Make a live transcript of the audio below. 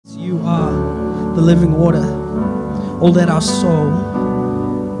you are the living water, all that our soul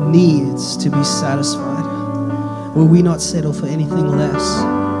needs to be satisfied. Will we not settle for anything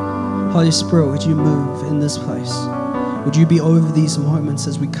less? Holy Spirit, would you move in this place? Would you be over these moments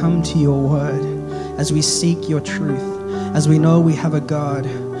as we come to your word, as we seek your truth, as we know we have a God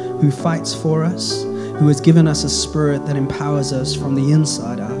who fights for us, who has given us a spirit that empowers us from the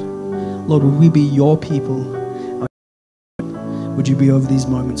inside out. Lord, would we be your people? Would you be over these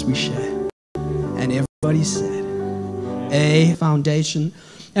moments we share? And everybody said, a foundation.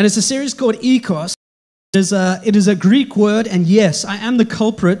 And it's a series called OîKOS. It is a Greek word, and yes, I am the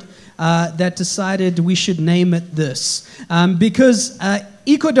culprit that decided we should name it this. Because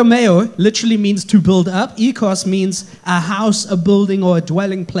oikodomeo literally means to build up. OîKOS means a house, a building, or a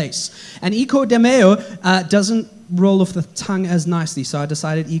dwelling place. And oikodomeo doesn't roll off the tongue as nicely, so I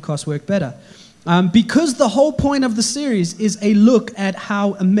decided OîKOS worked better. Because the whole point of the series is a look at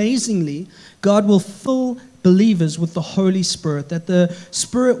how amazingly God will fill believers with the Holy Spirit, that the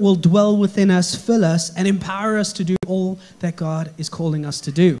Spirit will dwell within us, fill us, and empower us to do all that God is calling us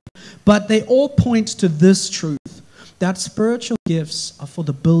to do. But they all point to this truth, that spiritual gifts are for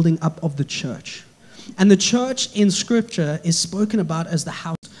the building up of the church. And the church in Scripture is spoken about as the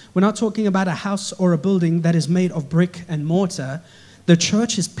house. We're not talking about a house or a building that is made of brick and mortar. The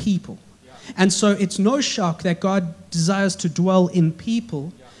church is people. And so it's no shock that God desires to dwell in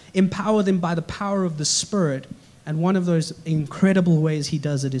people, empower them by the power of the Spirit. And one of those incredible ways he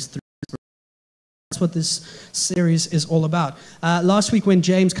does it is through the Spirit. That's what this series is all about. Last week when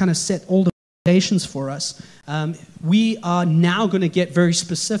James kind of set all the foundations for us, we are now going to get very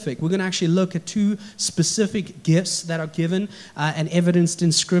specific. We're going to actually look at two specific gifts that are given and evidenced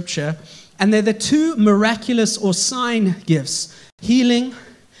in Scripture. And they're the two miraculous or sign gifts, healing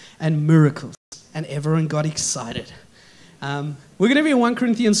and miracles. And everyone got excited. We're going to be in 1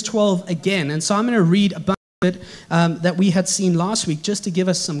 Corinthians 12 again. And so I'm going to read a bunch of it that we had seen last week just to give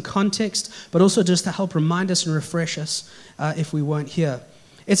us some context, but also just to help remind us and refresh us if we weren't here.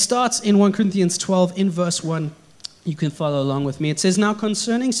 It starts in 1 Corinthians 12 in verse 1. You can follow along with me. It says, "Now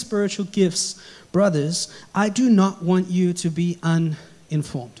concerning spiritual gifts, brothers, I do not want you to be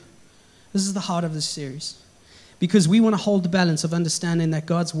uninformed." This is the heart of this series. Because we want to hold the balance of understanding that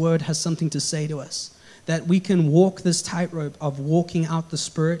God's word has something to say to us. That we can walk this tightrope of walking out the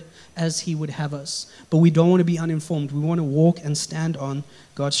Spirit as he would have us. But we don't want to be uninformed. We want to walk and stand on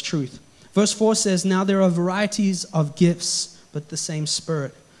God's truth. Verse 4 says, "Now there are varieties of gifts, but the same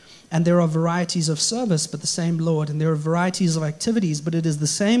Spirit. And there are varieties of service, but the same Lord. And there are varieties of activities, but it is the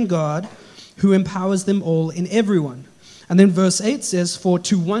same God who empowers them all in everyone." And then verse 8 says, "For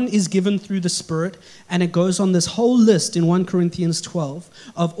to one is given through the Spirit," and it goes on this whole list in 1 Corinthians 12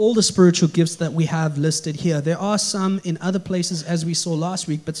 of all the spiritual gifts that we have listed here. There are some in other places as we saw last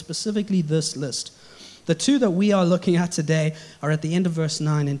week, but specifically this list. The two that we are looking at today are at the end of verse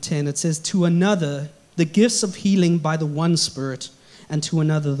 9 and 10. It says, "To another, the gifts of healing by the one Spirit, and to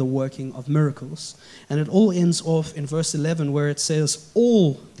another, the working of miracles." And it all ends off in verse 11 where it says,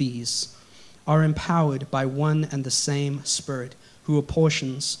 "All these are empowered by one and the same Spirit, who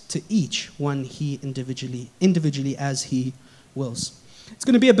apportions to each one he individually as he wills." It's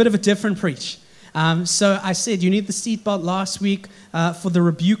going to be a bit of a different preach. So I said you need the seatbelt last week for the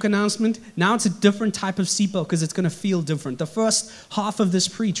rebuke announcement. Now it's a different type of seatbelt because it's going to feel different. The first half of this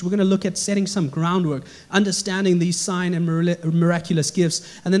preach, we're going to look at setting some groundwork, understanding these sign and miraculous gifts.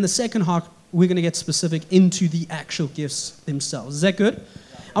 And then the second half, we're going to get specific into the actual gifts themselves. Is that good?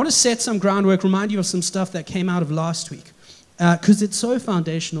 I want to set some groundwork, remind you of some stuff that came out of last week, because it's so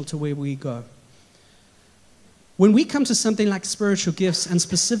foundational to where we go. When we come to something like spiritual gifts, and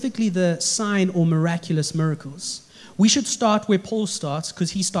specifically the sign or miraculous miracles, we should start where Paul starts,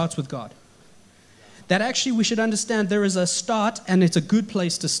 because he starts with God. That actually we should understand there is a start, and it's a good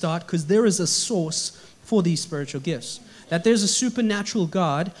place to start, because there is a source for these spiritual gifts. That there's a supernatural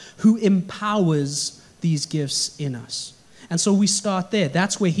God who empowers these gifts in us. And so we start there.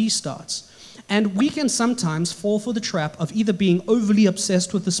 That's where he starts. And we can sometimes fall for the trap of either being overly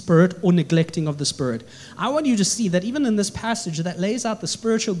obsessed with the Spirit or neglecting of the Spirit. I want you to see that even in this passage that lays out the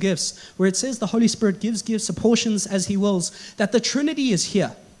spiritual gifts, where it says the Holy Spirit gives gifts, apportions as he wills, that the Trinity is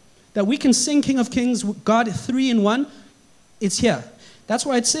here. That we can sing King of Kings, God 3 in 1, it's here. That's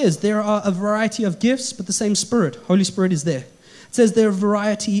why it says there are a variety of gifts, but the same Spirit. Holy Spirit is there. It says there are a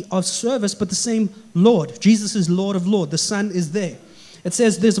variety of service, but the same Lord. Jesus is Lord of Lords. The Son is there. It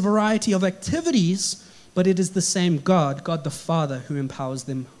says there's a variety of activities, but it is the same God, God the Father, who empowers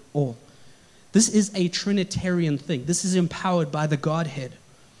them all. This is a Trinitarian thing. This is empowered by the Godhead,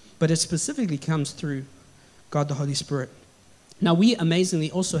 but it specifically comes through God the Holy Spirit. Now, we amazingly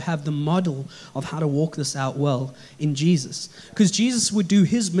also have the model of how to walk this out well in Jesus. Because Jesus would do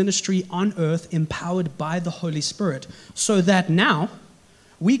his ministry on earth empowered by the Holy Spirit. So that now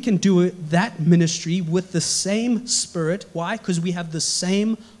we can do that ministry with the same Spirit. Why? Because we have the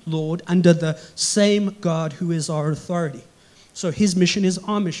same Lord under the same God who is our authority. So his mission is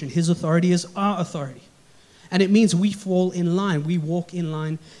our mission. His authority is our authority. And it means we fall in line. We walk in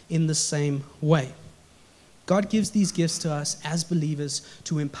line in the same way. God gives these gifts to us as believers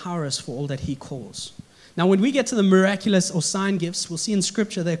to empower us for all that he calls. Now, when we get to the miraculous or sign gifts, we'll see in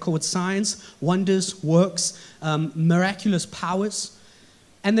Scripture they're called signs, wonders, works, miraculous powers.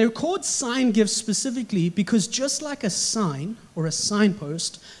 And they're called sign gifts specifically because just like a sign or a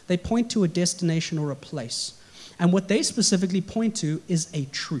signpost, they point to a destination or a place. And what they specifically point to is a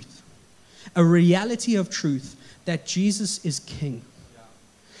truth, a reality of truth that Jesus is king.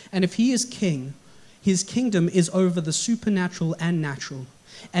 And if he is king, his kingdom is over the supernatural and natural.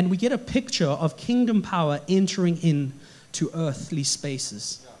 And we get a picture of kingdom power entering into earthly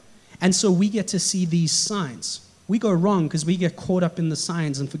spaces. And so we get to see these signs. We go wrong because we get caught up in the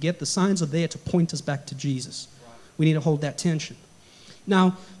signs and forget the signs are there to point us back to Jesus. We need to hold that tension.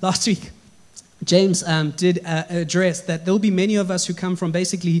 Now, last week, James did address that there'll be many of us who come from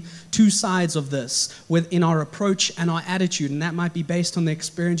basically two sides of this in our approach and our attitude, and that might be based on the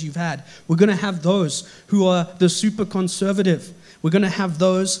experience you've had. We're going to have those who are the super conservative. We're going to have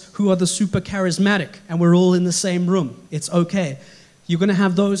those who are the super charismatic, and we're all in the same room. It's okay. You're going to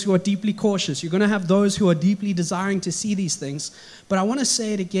have those who are deeply cautious. You're going to have those who are deeply desiring to see these things. But I want to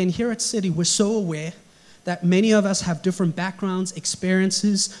say it again, here at City, we're so aware that many of us have different backgrounds,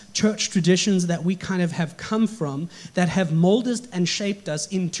 experiences, church traditions that we kind of have come from that have molded and shaped us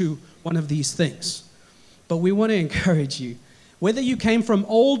into one of these things. But we want to encourage you, whether you came from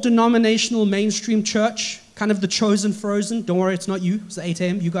old denominational mainstream church, kind of the chosen frozen, don't worry, it's not you, it's 8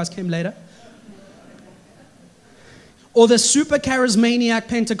 a.m., you guys came later, or the super charismaniac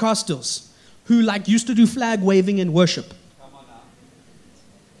Pentecostals who used to do flag waving in worship.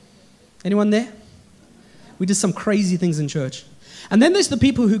 Anyone there? We did some crazy things in church. And then there's the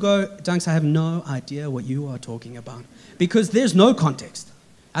people who go, Dunks, I have no idea what you are talking about. Because there's no context.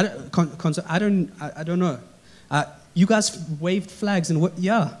 I don't know. You guys waved flags and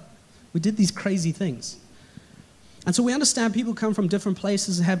we did these crazy things. And so we understand people come from different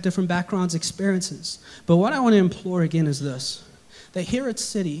places and have different backgrounds, experiences. But what I want to implore again is this, that here at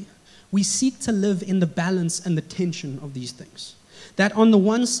City, we seek to live in the balance and the tension of these things. That on the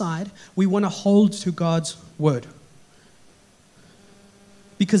one side, we want to hold to God's word.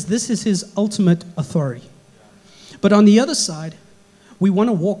 Because this is his ultimate authority. But on the other side, we want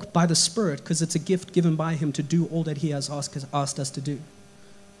to walk by the Spirit because it's a gift given by him to do all that he has asked us to do.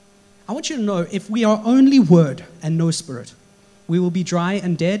 I want you to know, if we are only word and no Spirit, we will be dry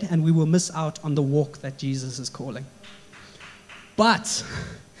and dead and we will miss out on the walk that Jesus is calling. But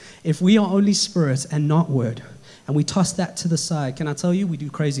if we are only Spirit and not word, and we toss that to the side, can I tell you, we do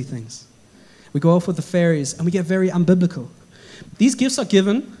crazy things. We go off with the fairies, and we get very unbiblical. These gifts are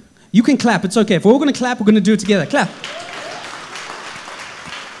given. You can clap. It's okay. If we're all going to clap, we're going to do it together. Clap.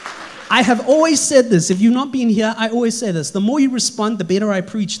 I have always said this. If you've not been here, I always say this. The more you respond, the better I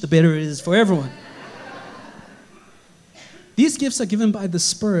preach, the better it is for everyone. These gifts are given by the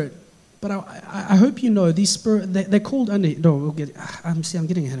Spirit, but I hope you know these Spirit, they're called under... No, we'll get... I'm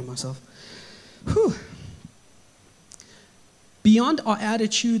getting ahead of myself. Whew. Beyond our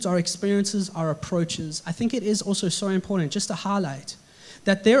attitudes, our experiences, our approaches, I think it is also so important just to highlight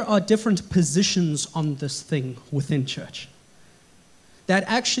that there are different positions on this thing within church. That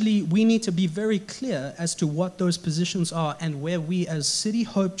actually we need to be very clear as to what those positions are and where we as City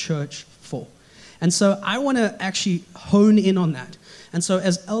Hope Church fall. And so I want to actually hone in on that. And so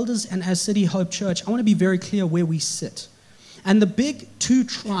as elders and as City Hope Church, I want to be very clear where we sit. And the big two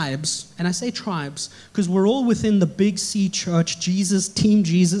tribes, and I say tribes because we're all within the big C church, Jesus, Team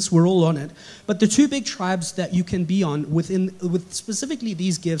Jesus, we're all on it. But the two big tribes that you can be on with specifically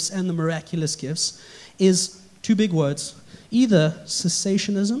these gifts and the miraculous gifts is two big words, either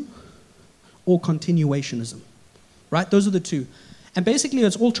cessationism or continuationism, right? Those are the two. And basically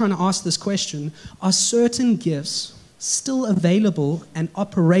it's all trying to ask this question, are certain gifts still available and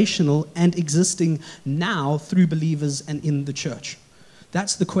operational and existing now through believers and in the church?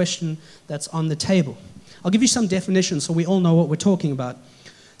 That's the question that's on the table. I'll give you some definitions so we all know what we're talking about.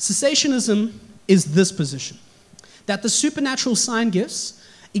 Cessationism is this position, that the supernatural sign gifts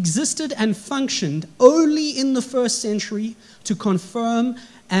existed and functioned only in the first century to confirm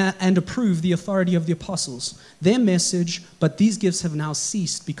and approve the authority of the apostles, their message, but these gifts have now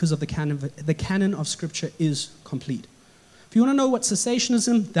ceased because of the canon of Scripture is complete. If you want to know what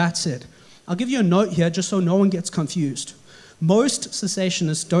cessationism, that's it. I'll give you a note here just so no one gets confused. Most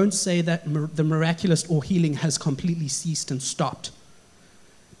cessationists don't say that the miraculous or healing has completely ceased and stopped.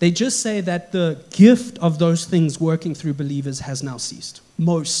 They just say that the gift of those things working through believers has now ceased.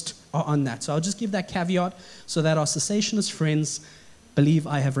 Most are on that. So I'll just give that caveat so that our cessationist friends believe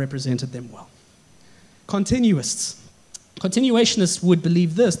I have represented them well. Continuists. Continuationists would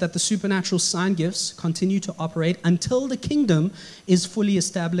believe this, that the supernatural sign gifts continue to operate until the kingdom is fully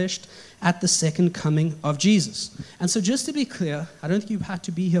established at the second coming of Jesus. And so just to be clear, I don't think you've had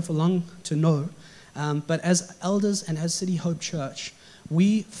to be here for long to know, but as elders and as City Hope Church,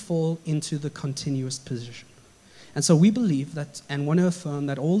 we fall into the continuous position. And so we believe that and want to affirm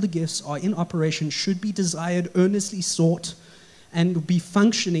that all the gifts are in operation, should be desired, earnestly sought, and be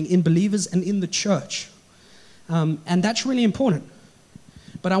functioning in believers and in the church. And that's really important.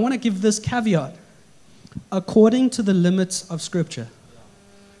 But I want to give this caveat. According to the limits of Scripture.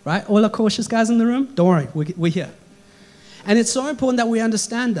 Right? All our cautious guys in the room? Don't worry, we're here. And it's so important that we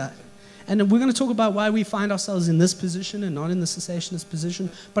understand that. And we're going to talk about why we find ourselves in this position and not in the cessationist position.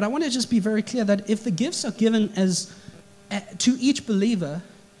 But I want to just be very clear that if the gifts are given to each believer,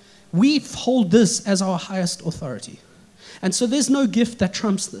 we hold this as our highest authority. And so there's no gift that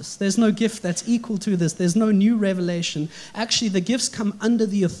trumps this. There's no gift that's equal to this. There's no new revelation. Actually, the gifts come under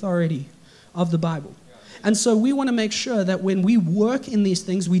the authority of the Bible. And so we want to make sure that when we work in these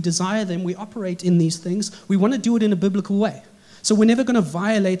things, we desire them, we operate in these things, we want to do it in a biblical way. So we're never going to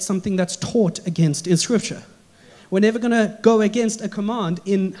violate something that's taught against in Scripture. We're never going to go against a command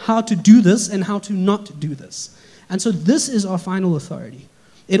in how to do this and how to not do this. And so this is our final authority.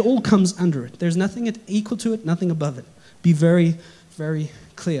 It all comes under it. There's nothing equal to it, nothing above it. Be very, very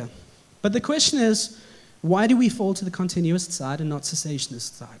clear. But the question is, why do we fall to the continuist side and not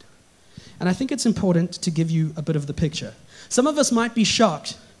cessationist side? And I think it's important to give you a bit of the picture. Some of us might be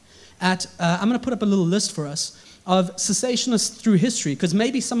shocked at, I'm going to put up a little list for us, of cessationists through history, because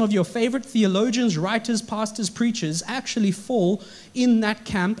maybe some of your favorite theologians, writers, pastors, preachers actually fall in that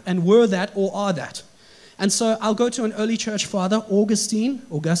camp and were that or are that. And so I'll go to an early church father, Augustine,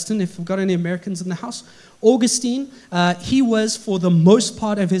 if we've got any Americans in the house. Augustine, he was for the most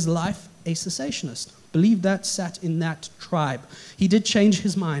part of his life a cessationist. Believed that, sat in that tribe. He did change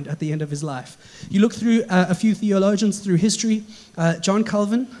his mind at the end of his life. You look through a few theologians through history. John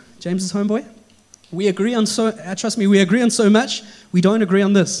Calvin, James's homeboy. We agree on trust me, we agree on so much, we don't agree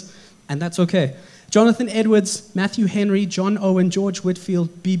on this. And that's okay. Jonathan Edwards, Matthew Henry, John Owen, George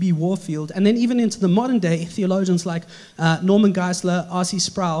Whitefield, B.B. Warfield, and then even into the modern day theologians like Norman Geisler, R.C.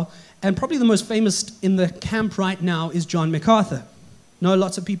 Sproul, and probably the most famous in the camp right now is John MacArthur. Know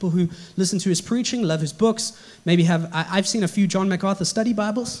lots of people who listen to his preaching, love his books, maybe I've seen a few John MacArthur study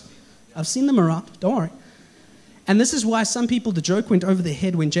Bibles. I've seen them around, don't worry. And this is why some people, the joke went over their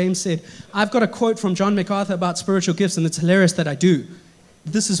head when James said, I've got a quote from John MacArthur about spiritual gifts, and it's hilarious that I do.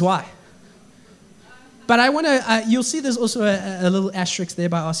 This is why. But I want to, you'll see there's also a little asterisk there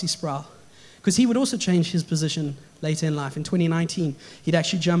by R.C. Sproul, because he would also change his position later in life. In 2019, he'd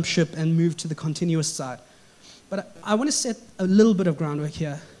actually jump ship and move to the continuous side. But I want to set a little bit of groundwork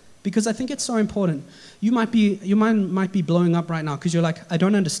here, because I think it's so important. Your mind might be blowing up right now, because you're like, I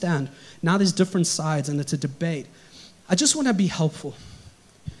don't understand. Now there's different sides, and it's a debate. I just want to be helpful.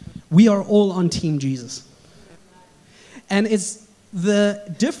 We are all on Team Jesus. And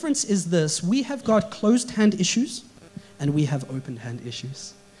the difference is this: we have got closed-hand issues, and we have open-hand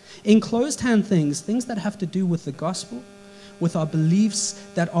issues. In closed-hand things that have to do with the gospel, with our beliefs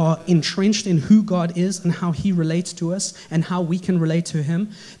that are entrenched in who God is and how He relates to us and how we can relate to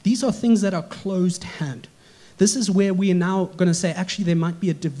Him, these are things that are closed-hand. This is where we are now going to say, actually, there might be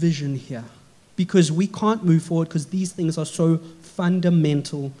a division here, because we can't move forward because these things are so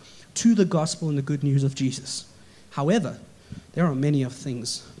fundamental to the gospel and the good news of Jesus. However, there are many of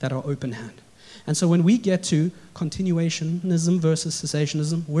things that are open-hand. And so when we get to continuationism versus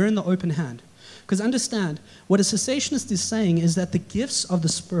cessationism, we're in the open hand. Because understand, what a cessationist is saying is that the gifts of the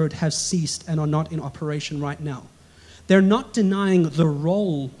Spirit have ceased and are not in operation right now. They're not denying the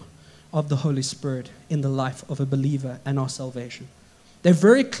role of the Holy Spirit in the life of a believer and our salvation. They're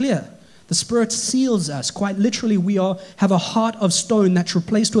very clear. The Spirit seals us. Quite literally, we have a heart of stone that's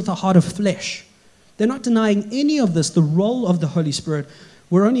replaced with a heart of flesh. They're not denying any of this, the role of the Holy Spirit.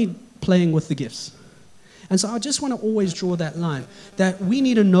 We're only playing with the gifts. And so I just want to always draw that line, that we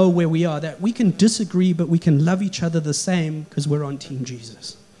need to know where we are, that we can disagree, but we can love each other the same because we're on Team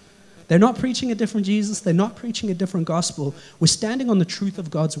Jesus. They're not preaching a different Jesus. They're not preaching a different gospel. We're standing on the truth of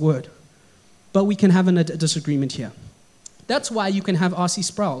God's word. But we can have a disagreement here. That's why you can have R.C.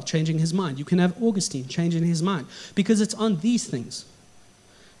 Sproul changing his mind. You can have Augustine changing his mind, because it's on these things.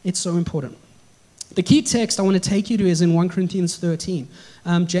 It's so important. The key text I want to take you to is in 1 Corinthians 13.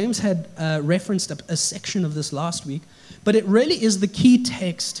 James had referenced a section of this last week, but it really is the key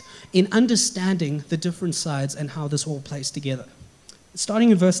text in understanding the different sides and how this all plays together. Starting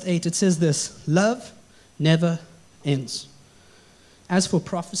in verse 8, it says this: love never ends. As for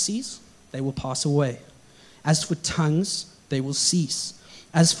prophecies, they will pass away. As for tongues, they will cease.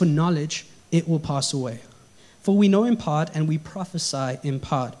 As for knowledge, it will pass away. For we know in part and we prophesy in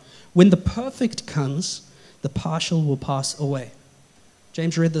part. When the perfect comes, the partial will pass away.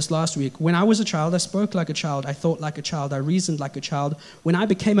 James read this last week. When I was a child, I spoke like a child. I thought like a child. I reasoned like a child. When I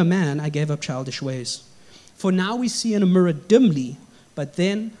became a man, I gave up childish ways. For now we see in a mirror dimly, but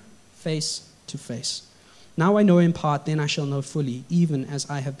then face to face. Now I know in part, then I shall know fully, even as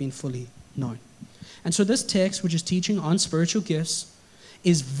I have been fully known. And so this text, which is teaching on spiritual gifts,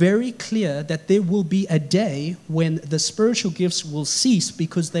 is very clear that there will be a day when the spiritual gifts will cease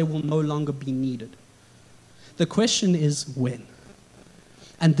because they will no longer be needed. The question is when.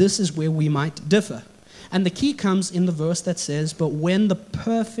 And this is where we might differ. And the key comes in the verse that says, but when the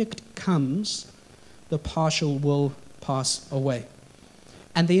perfect comes, the partial will pass away.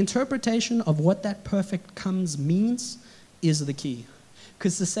 And the interpretation of what that perfect comes means is the key.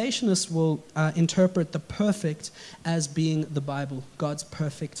 Because cessationists will interpret the perfect as being the Bible, God's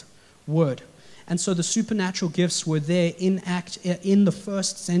perfect word. And so the supernatural gifts were there in the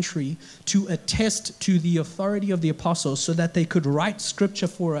first century to attest to the authority of the apostles so that they could write scripture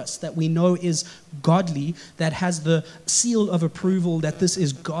for us that we know is godly, that has the seal of approval that this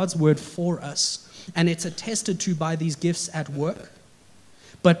is God's word for us. And it's attested to by these gifts at work.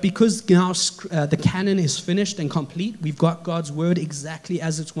 But because now the canon is finished and complete, we've got God's word exactly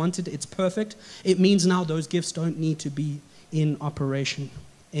as it's wanted, it's perfect, it means now those gifts don't need to be in operation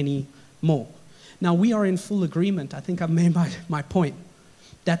anymore. Now we are in full agreement, I think I've made my point,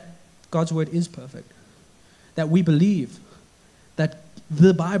 that God's word is perfect. That we believe that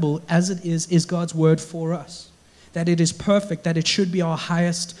the Bible, as it is God's word for us. That it is perfect, that it should be our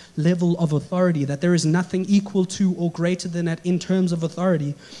highest level of authority, that there is nothing equal to or greater than it in terms of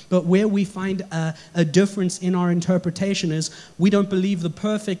authority. But where we find a difference in our interpretation is we don't believe the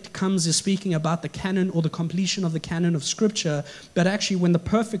perfect comes as speaking about the canon or the completion of the canon of Scripture, but actually when the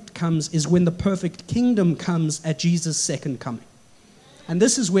perfect comes is when the perfect kingdom comes at Jesus' second coming. And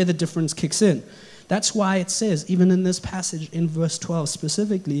this is where the difference kicks in. That's why it says, even in this passage in verse 12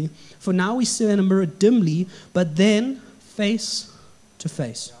 specifically, for now we see in a mirror dimly, but then face to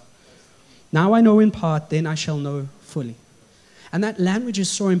face. Now I know in part, then I shall know fully. And that language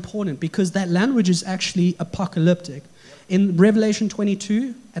is so important because that language is actually apocalyptic. In Revelation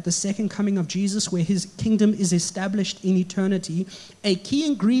 22, at the second coming of Jesus, where his kingdom is established in eternity, a key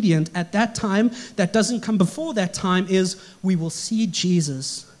ingredient at that time that doesn't come before that time is we will see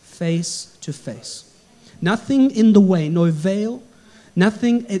Jesus face to face. Nothing in the way, no veil,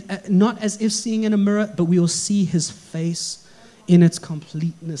 nothing, not as if seeing in a mirror, but we will see his face in its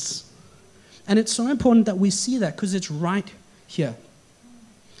completeness. And it's so important that we see that because it's right here.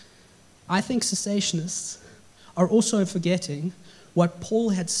 I think cessationists are also forgetting what Paul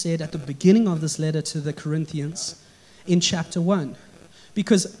had said at the beginning of this letter to the Corinthians in chapter 1.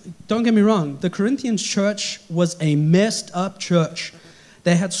 Because, don't get me wrong, the Corinthians church was a messed up church.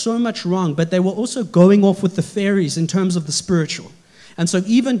 They had so much wrong, but they were also going off with the fairies in terms of the spiritual. And so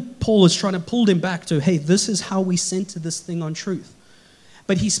even Paul is trying to pull them back to, hey, this is how we center this thing on truth.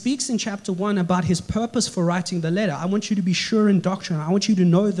 But he speaks in chapter 1 about his purpose for writing the letter. I want you to be sure in doctrine. I want you to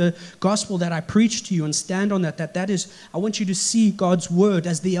know the gospel that I preach to you and stand on that. That is, I want you to see God's word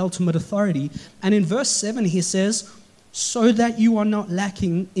as the ultimate authority. And in verse 7 he says, so that you are not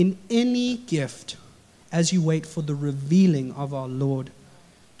lacking in any gift as you wait for the revealing of our Lord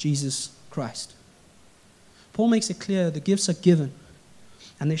Jesus Christ. Paul makes it clear the gifts are given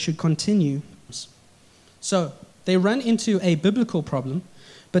and they should continue. So they run into a biblical problem,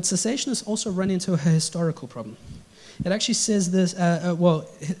 but cessationists also run into a historical problem. It actually says this,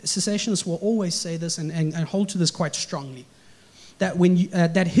 cessationists will always say this and hold to this quite strongly, that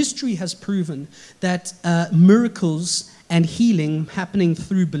that history has proven that miracles and healing happening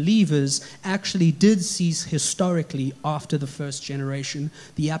through believers actually did cease historically after the first generation,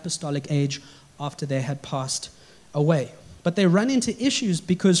 the apostolic age, after they had passed away. But they run into issues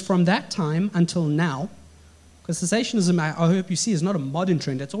because from that time until now, because cessationism, I hope you see, is not a modern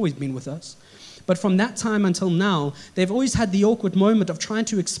trend, it's always been with us. But from that time until now, they've always had the awkward moment of trying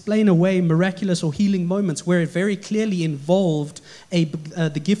to explain away miraculous or healing moments where it very clearly involved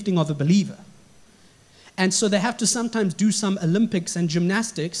the gifting of a believer. And so they have to sometimes do some Olympics and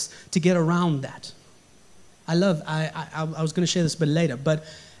gymnastics to get around that. I was going to share this a bit later, but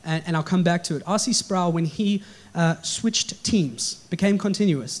and I'll come back to it. R.C. Sproul, when he switched teams, became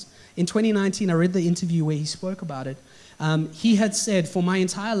continuous. In 2019, I read the interview where he spoke about it. He had said, for my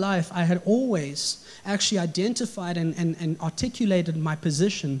entire life, I had always actually identified and articulated my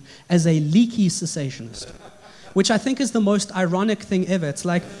position as a leaky cessationist, which I think is the most ironic thing ever. It's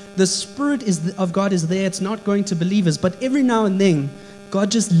like the Spirit of God is there. It's not going to believers, but every now and then, God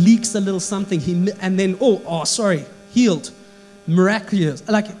just leaks a little something, and then, sorry, healed, miraculous.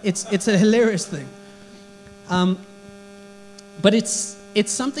 Like, it's a hilarious thing. But it's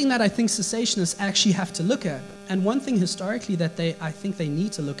something that I think cessationists actually have to look at. And one thing historically that I think they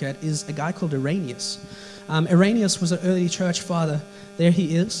need to look at is a guy called Irenaeus. Irenaeus was an early church father. There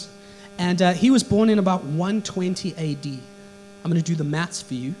he is. And he was born in about 120 AD. I'm going to do the maths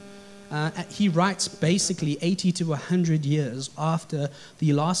for you. He writes basically 80 to 100 years after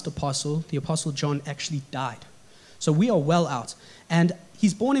the last apostle, the Apostle John, actually died. So we are well out. And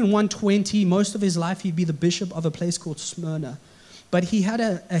he's born in 120. Most of his life, he'd be the bishop of a place called Smyrna. But he had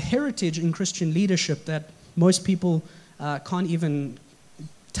a heritage in Christian leadership that most people can't even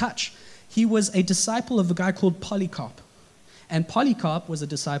touch. He was a disciple of a guy called Polycarp. And Polycarp was a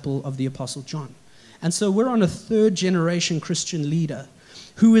disciple of the Apostle John. And so we're on a third-generation Christian leader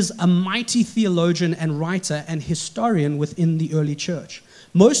who is a mighty theologian and writer and historian within the early church.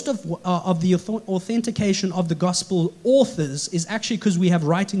 Most of the authentication of the gospel authors is actually because we have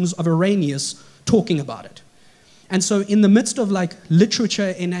writings of Irenaeus talking about it. And so in the midst of like literature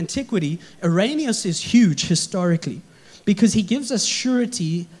in antiquity, Irenaeus is huge historically because he gives us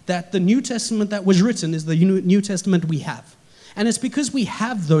surety that the New Testament that was written is the New Testament we have. And it's because we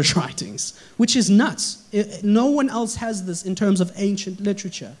have those writings, which is nuts. No one else has this in terms of ancient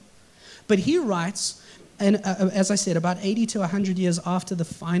literature. But he writes, and as I said, about 80 to 100 years after the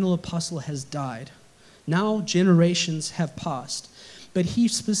final apostle has died. Now generations have passed. But he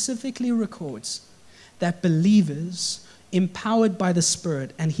specifically records that believers, empowered by the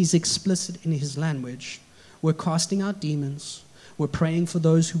Spirit, and he's explicit in his language, were casting out demons, were praying for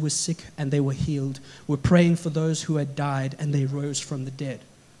those who were sick and they were healed, were praying for those who had died and they rose from the dead.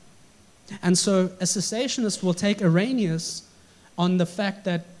 And so a cessationist will take Irenaeus on the fact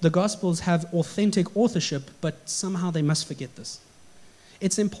that the Gospels have authentic authorship, but somehow they must forget this.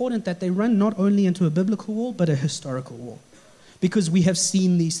 It's important that they run not only into a biblical wall, but a historical wall, because we have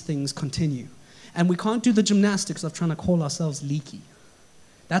seen these things continue. And we can't do the gymnastics of trying to call ourselves leaky.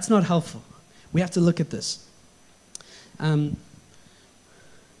 That's not helpful. We have to look at this.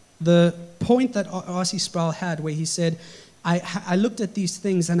 The point that R.C. Sproul had where he said, I looked at these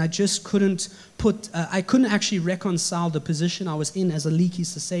things and I just couldn't I couldn't actually reconcile the position I was in as a leaky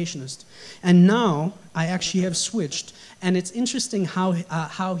cessationist. And now I actually have switched. And it's interesting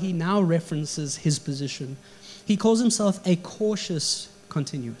how he now references his position. He calls himself a cautious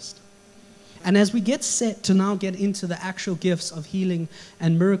continuist. And as we get set to now get into the actual gifts of healing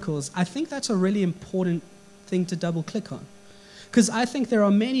and miracles, I think that's a really important thing to double click on. Because I think there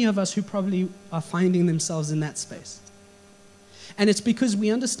are many of us who probably are finding themselves in that space. And it's because we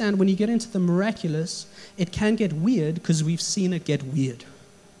understand when you get into the miraculous, it can get weird because we've seen it get weird.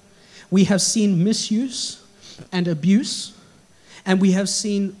 We have seen misuse and abuse, and we have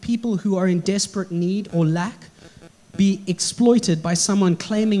seen people who are in desperate need or lack be exploited by someone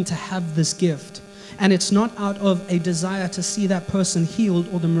claiming to have this gift. And it's not out of a desire to see that person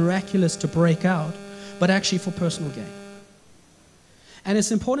healed or the miraculous to break out, but actually for personal gain. And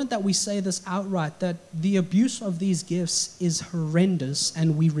it's important that we say this outright, that the abuse of these gifts is horrendous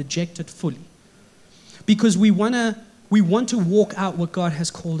and we reject it fully. Because we want to walk out what God has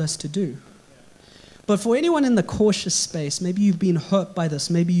called us to do. But for anyone in the cautious space, maybe you've been hurt by this,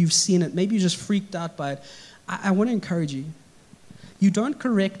 maybe you've seen it, maybe you're just freaked out by it, I want to encourage you. You don't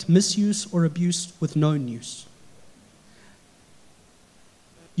correct misuse or abuse with known use.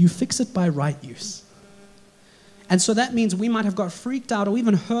 You fix it by right use. And so that means we might have got freaked out or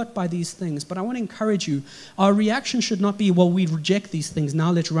even hurt by these things. But I want to encourage you, our reaction should not be, well, we reject these things,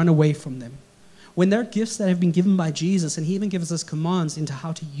 now let's run away from them. When they're gifts that have been given by Jesus, and he even gives us commands into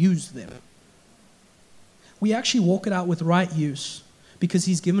how to use them, we actually walk it out with right use because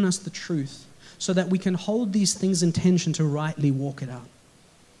he's given us the truth so that we can hold these things in tension to rightly walk it out.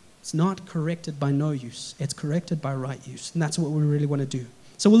 It's not corrected by no use. It's corrected by right use. And that's what we really want to do.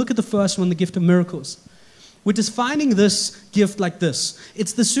 So we'll look at the first one, the gift of miracles. We're defining this gift like this.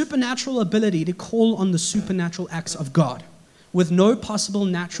 It's the supernatural ability to call on the supernatural acts of God with no possible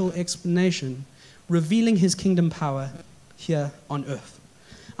natural explanation, revealing his kingdom power here on earth.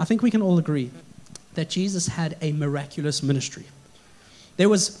 I think we can all agree that Jesus had a miraculous ministry. There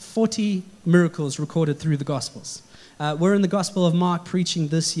was 40 miracles recorded through the Gospels. We're in the Gospel of Mark preaching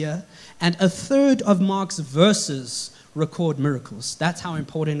this year, and a third of Mark's verses record miracles. That's how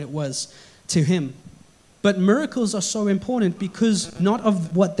important it was to him. But miracles are so important because not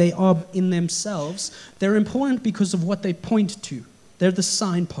of what they are in themselves, they're important because of what they point to. They're the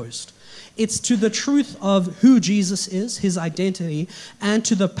signpost. It's to the truth of who Jesus is, his identity, and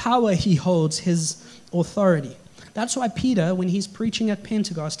to the power he holds, his authority. That's why Peter, when he's preaching at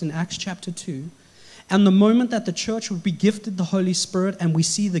Pentecost in Acts chapter 2, and the moment that the church would be gifted the Holy Spirit and we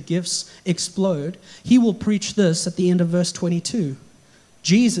see the gifts explode, he will preach this at the end of verse 22.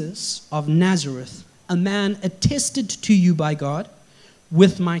 Jesus of Nazareth, a man attested to you by God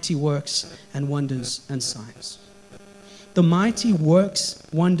with mighty works and wonders and signs. The mighty works,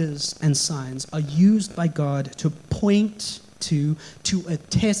 wonders, and signs are used by God to point to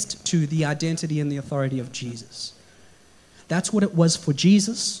attest to the identity and the authority of Jesus. That's what it was for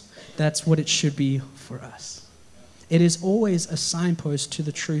Jesus. That's what it should be for us. It is always a signpost to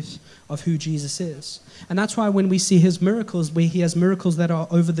the truth of who Jesus is. And that's why when we see his miracles, where he has miracles that are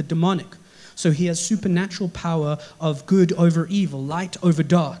over the demonic. So he has supernatural power of good over evil, light over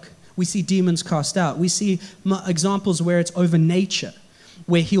dark. We see demons cast out. We see examples where it's over nature,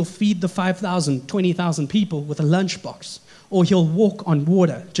 where he'll feed the 5,000, 20,000 people with a lunchbox, or he'll walk on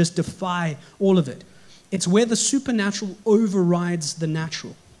water, just defy all of it. It's where the supernatural overrides the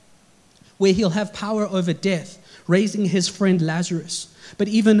natural, where he'll have power over death, raising his friend Lazarus, but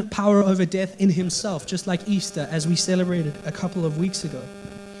even power over death in himself, just like Easter, as we celebrated a couple of weeks ago.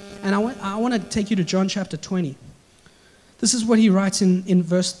 And I want to take you to John chapter 20. This is what he writes in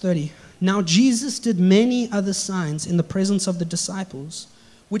verse 30. Now Jesus did many other signs in the presence of the disciples,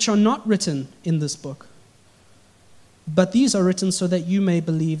 which are not written in this book. But these are written so that you may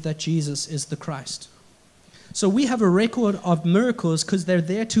believe that Jesus is the Christ. So we have a record of miracles because they're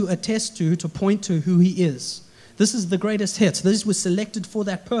there to attest to point to who he is. This is the greatest hits. This was selected for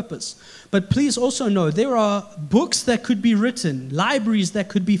that purpose. But please also know there are books that could be written, libraries that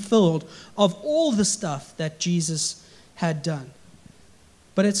could be filled of all the stuff that Jesus had done.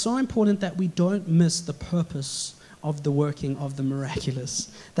 But it's so important that we don't miss the purpose of the working of the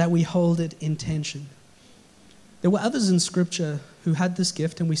miraculous, that we hold it in tension. There were others in Scripture who had this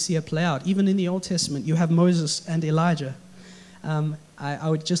gift, and we see it play out. Even in the Old Testament, you have Moses and Elijah.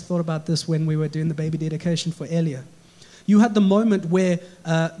 I just thought about this when we were doing the baby dedication for Elia. You had the moment where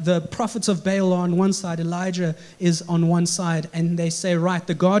the prophets of Baal are on one side, Elijah is on one side, and they say, right,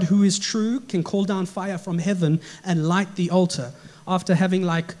 the God who is true can call down fire from heaven and light the altar. After having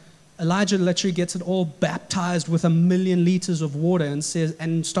Elijah literally gets it all baptized with 1 million liters of water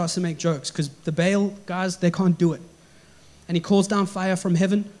and starts to make jokes because the Baal guys, they can't do it. And he calls down fire from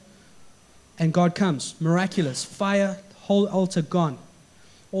heaven, and God comes. Miraculous. Fire, whole altar gone.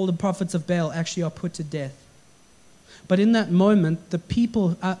 All the prophets of Baal actually are put to death. But in that moment, the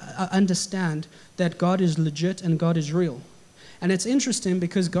people understand that God is legit and God is real. And it's interesting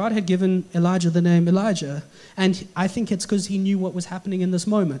because God had given Elijah the name Elijah, and I think it's because he knew what was happening in this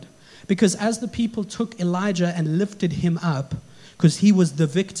moment. Because as the people took Elijah and lifted him up, because he was the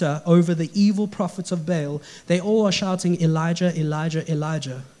victor over the evil prophets of Baal, they all are shouting, Elijah, Elijah,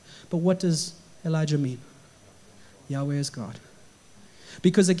 Elijah. But what does Elijah mean? Yahweh is God.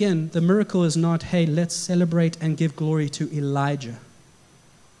 Because again, the miracle is not, hey, let's celebrate and give glory to Elijah.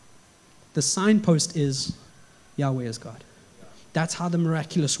 The signpost is Yahweh is God. That's how the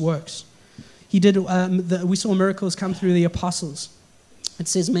miraculous works. We saw miracles come through the apostles. It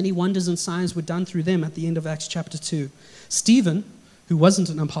says many wonders and signs were done through them at the end of Acts chapter 2. Stephen, who wasn't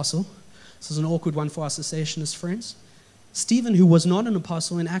an apostle, this is an awkward one for our cessationist friends. Stephen, who was not an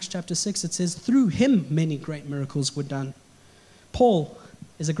apostle, in Acts chapter 6, it says through him many great miracles were done. Paul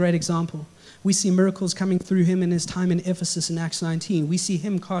is a great example. We see miracles coming through him in his time in Ephesus in Acts 19. We see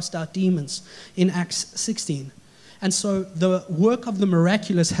him cast out demons in Acts 16. And so the work of the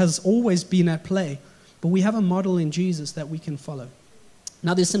miraculous has always been at play, but we have a model in Jesus that we can follow.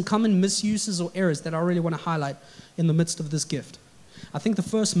 Now, there's some common misuses or errors that I really want to highlight in the midst of this gift. I think the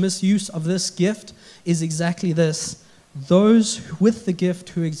first misuse of this gift is exactly this: those with the gift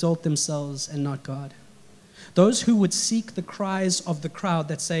who exalt themselves and not God. Those who would seek the cries of the crowd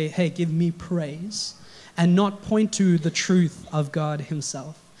that say, hey, give me praise, and not point to the truth of God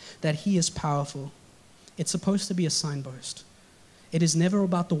himself, that he is powerful. It's supposed to be a signpost. It is never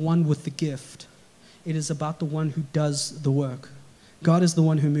about the one with the gift. It is about the one who does the work. God is the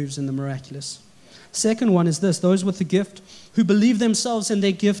one who moves in the miraculous. Second one is this: those with the gift who believe themselves and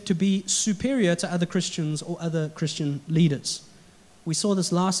their gift to be superior to other Christians or other Christian leaders. We saw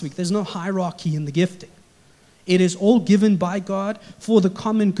this last week. There's no hierarchy in the gifting. It is all given by God for the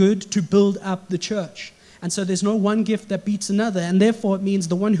common good to build up the church. And so there's no one gift that beats another, and therefore it means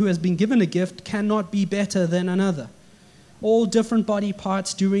the one who has been given a gift cannot be better than another. All different body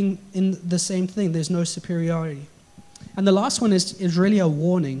parts doing in the same thing. There's no superiority. And the last one is really a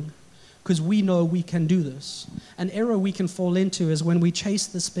warning, because we know we can do this. An error we can fall into is when we chase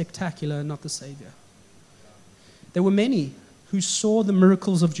the spectacular and not the Savior. There were many who saw the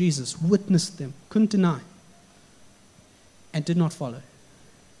miracles of Jesus, witnessed them, couldn't deny, and did not follow,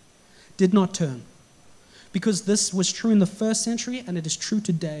 did not turn. Because this was true in the first century, and it is true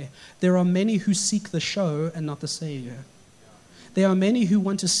today. There are many who seek the show and not the Savior. There are many who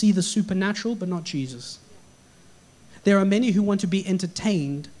want to see the supernatural, but not Jesus. There are many who want to be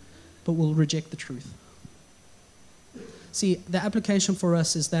entertained, but will reject the truth. See, the application for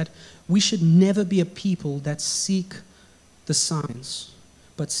us is that we should never be a people that seek the signs,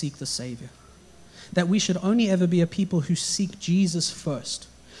 but seek the Savior. That we should only ever be a people who seek Jesus first.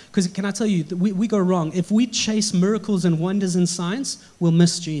 Because can I tell you, we go wrong. If we chase miracles and wonders and signs, we'll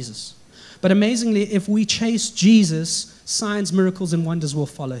miss Jesus. But amazingly, if we chase Jesus, signs, miracles, and wonders will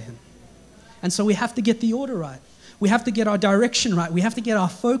follow him. And so we have to get the order right. We have to get our direction right. We have to get our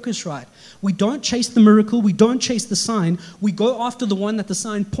focus right. We don't chase the miracle. We don't chase the sign. We go after the one that the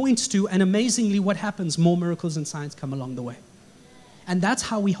sign points to, and amazingly, what happens? More miracles and signs come along the way. And that's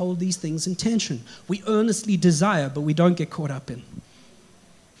how we hold these things in tension. We earnestly desire, but we don't get caught up in.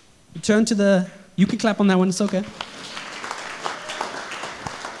 Turn to the... You can clap on that one. It's okay.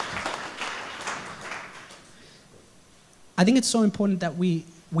 I think it's so important that we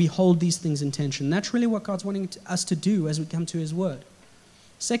hold these things in tension. That's really what God's wanting us to do as we come to his word.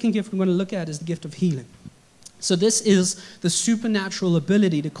 Second gift we're going to look at is the gift of healing. So this is the supernatural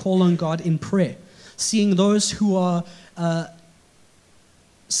ability to call on God in prayer, seeing those who are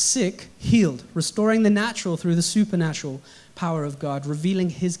sick healed, restoring the natural through the supernatural power of God, revealing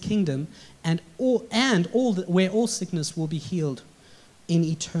his kingdom, where all sickness will be healed in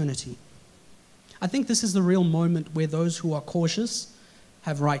eternity. I think this is the real moment where those who are cautious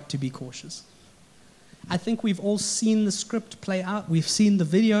have right to be cautious. I think we've all seen the script play out. We've seen the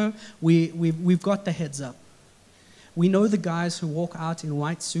video. We've got the heads up. We know the guys who walk out in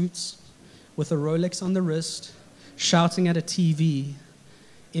white suits with a Rolex on the wrist, shouting at a TV,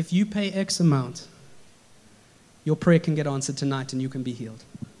 if you pay X amount, your prayer can get answered tonight and you can be healed.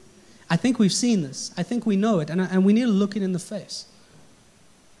 I think we've seen this. I think we know it, and we need to look it in the face.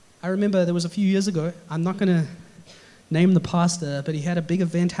 I remember there was a few years ago, I'm not going to name the pastor, but he had a big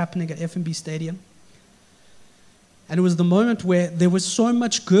event happening at F&B Stadium. And it was the moment where there was so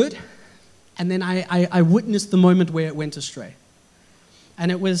much good, and then I witnessed the moment where it went astray.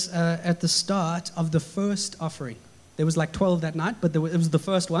 And it was at the start of the first offering. There was like 12 that night, but it was the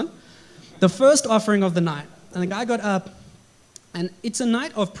first one. The first offering of the night. And the guy got up, and it's a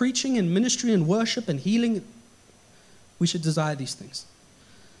night of preaching and ministry and worship and healing. We should desire these things.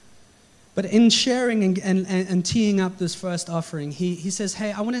 But in sharing and teeing up this first offering, he says,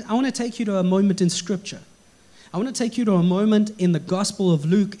 hey, I want to take you to a moment in Scripture. I want to take you to a moment in the Gospel of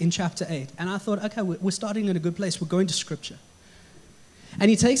Luke in chapter 8. And I thought, okay, we're starting in a good place. We're going to Scripture. And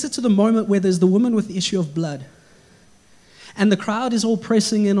he takes it to the moment where there's the woman with the issue of blood. And the crowd is all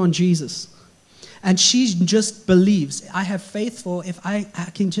pressing in on Jesus. And she just believes, I have faith for if I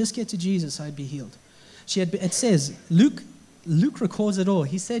can just get to Jesus, I'd be healed. It says, Luke records it all.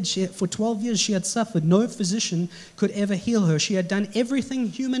 He said for 12 years she had suffered. No physician could ever heal her. She had done everything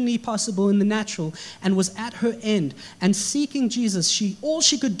humanly possible in the natural and was at her end. And seeking Jesus, all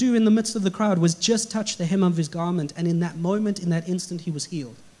she could do in the midst of the crowd was just touch the hem of his garment. And in that moment, in that instant, he was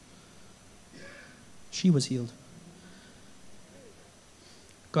healed. She was healed.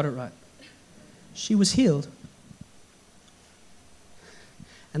 Got it right. She was healed.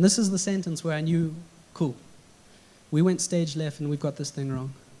 And this is the sentence where I knew, cool. We went stage left and we've got this thing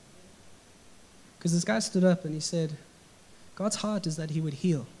wrong. Because this guy stood up and he said, God's heart is that he would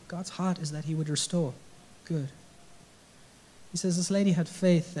heal. God's heart is that he would restore. Good. He says this lady had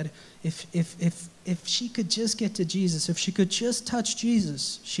faith that if she could just get to Jesus, if she could just touch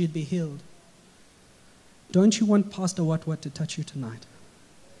Jesus, she'd be healed. Don't you want Pastor What to touch you tonight?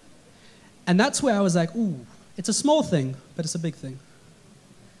 And that's where I was like, ooh, it's a small thing, but it's a big thing.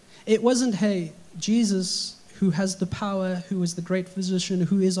 It wasn't, hey, Jesus, who has the power, who is the great physician,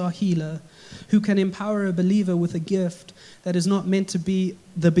 who is our healer, who can empower a believer with a gift that is not meant to be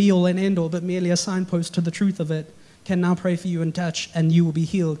the be-all and end-all, but merely a signpost to the truth of it, can now pray for you and touch, and you will be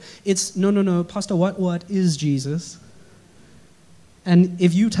healed. It's, no, Pastor What is Jesus. And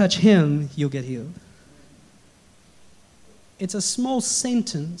if you touch him, you'll get healed. It's a small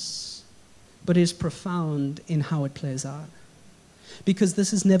sentence, but it is profound in how it plays out. Because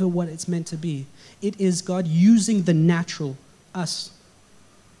this is never what it's meant to be. It is God using the natural, us,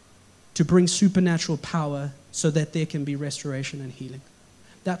 to bring supernatural power so that there can be restoration and healing.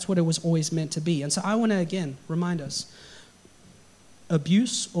 That's what it was always meant to be. And so I want to, again, remind us,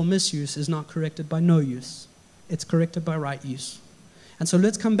 abuse or misuse is not corrected by no use. It's corrected by right use. And so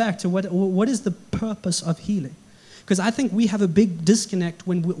let's come back to what is the purpose of healing? Because I think we have a big disconnect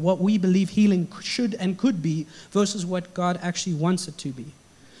when what we believe healing should and could be versus what God actually wants it to be.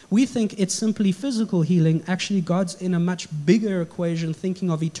 We think it's simply physical healing. Actually, God's in a much bigger equation thinking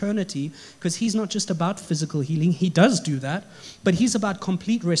of eternity, because he's not just about physical healing. He does do that, but he's about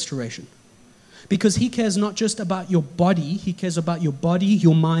complete restoration. Because he cares not just about your body, he cares about your body,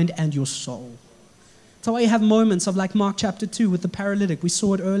 your mind, and your soul. That's why you have moments of like Mark chapter 2 with the paralytic. We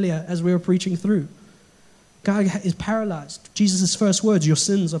saw it earlier as we were preaching through. God is paralyzed. Jesus' first words, your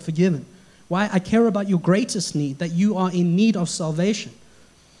sins are forgiven. Why? I care about your greatest need, that you are in need of salvation.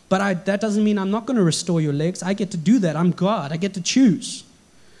 But that doesn't mean I'm not going to restore your legs. I get to do that. I'm God. I get to choose.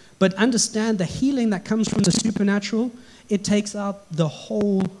 But understand the healing that comes from the supernatural, it takes out the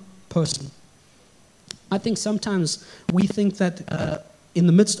whole person. I think sometimes we think that in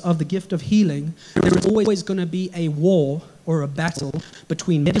the midst of the gift of healing, there is always going to be a war or a battle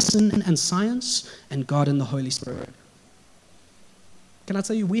between medicine and science and God and the Holy Spirit. Can I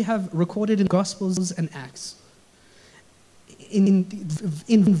tell you, we have recorded in Gospels and Acts, in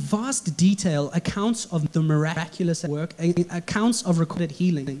vast detail, accounts of the miraculous work, accounts of recorded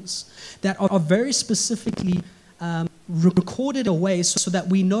healings that are very specifically recorded away so that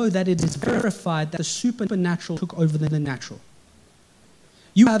we know that it is verified that the supernatural took over the natural.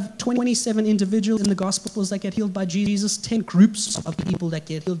 You have 27 individuals in the Gospels that get healed by Jesus, 10 groups of people that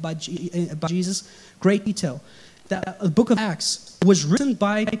get healed by Jesus. Great detail. The book of Acts was written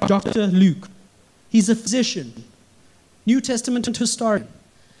by Dr. Luke. He's a physician, New Testament historian.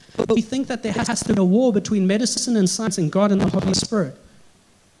 But we think that there has to be a war between medicine and science and God and the Holy Spirit.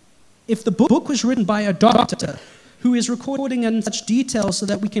 If the book was written by a doctor who is recording in such detail so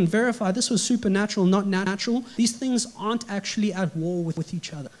that we can verify this was supernatural, not natural, these things aren't actually at war with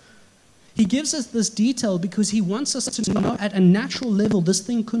each other. He gives us this detail because he wants us to know at a natural level this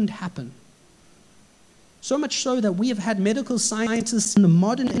thing couldn't happen. So much so that we have had medical scientists in the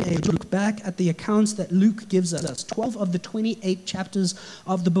modern age look back at the accounts that Luke gives us. 12 of the 28 chapters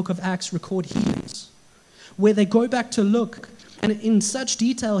of the book of Acts record healings, where they go back to look. And in such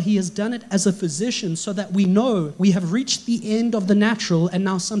detail, he has done it as a physician so that we know we have reached the end of the natural and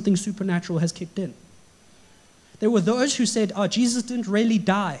now something supernatural has kicked in. There were those who said, oh, Jesus didn't really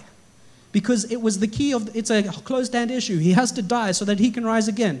die because it was the key of, it's a closed-hand issue. He has to die so that he can rise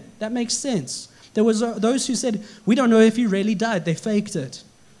again. That makes sense. There was those who said, we don't know if he really died. They faked it.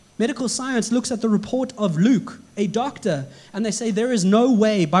 Medical science looks at the report of Luke, a doctor, and they say there is no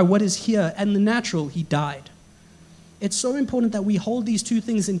way by what is here and the natural he died. It's so important that we hold these two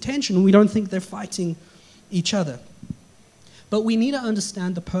things in tension and we don't think they're fighting each other. But we need to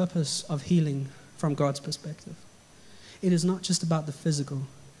understand the purpose of healing from God's perspective. It is not just about the physical.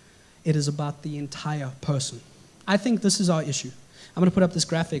 It is about the entire person. I think this is our issue. I'm going to put up this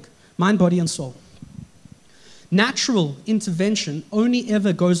graphic. Mind, body, and soul. Natural intervention only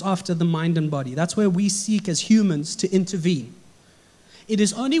ever goes after the mind and body. That's where we seek as humans to intervene. It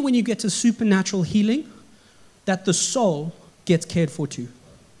is only when you get to supernatural healing that the soul gets cared for too.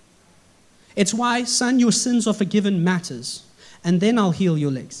 It's why, son, your sins are forgiven matters, and then I'll heal your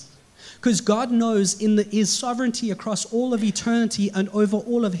legs. Because God knows in His sovereignty across all of eternity and over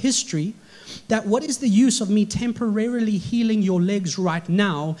all of history that what is the use of me temporarily healing your legs right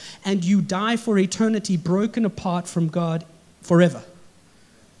now and you die for eternity broken apart from God forever?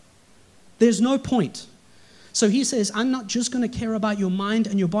 There's no point. So He says, I'm not just going to care about your mind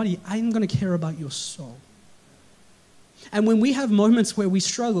and your body, I'm going to care about your soul. And when we have moments where we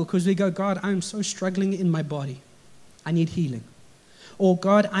struggle because we go, God, I'm so struggling in my body. I need healing. Or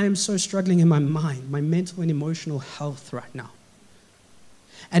God, I am so struggling in my mind, my mental and emotional health right now.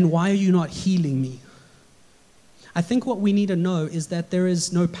 And why are you not healing me? I think what we need to know is that there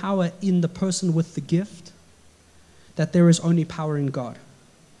is no power in the person with the gift, that there is only power in God.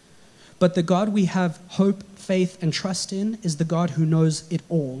 But the God we have hope, faith, and trust in is the God who knows it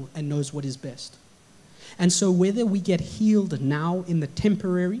all and knows what is best. And so whether we get healed now in the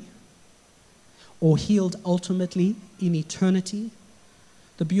temporary or healed ultimately in eternity,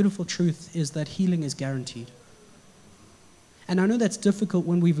 the beautiful truth is that healing is guaranteed. And I know that's difficult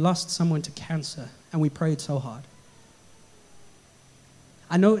when we've lost someone to cancer and we prayed so hard.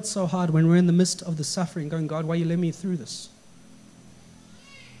 I know it's so hard when we're in the midst of the suffering going, God, why are you letting me through this?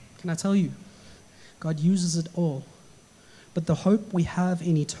 Can I tell you? God uses it all. But the hope we have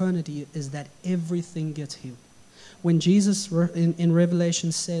in eternity is that everything gets healed. When Jesus in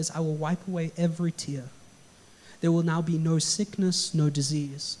Revelation says, I will wipe away every tear, there will now be no sickness, no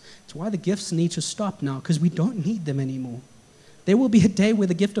disease. It's why the gifts need to stop now, because we don't need them anymore. There will be a day where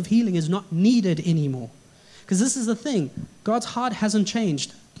the gift of healing is not needed anymore. Because this is the thing, God's heart hasn't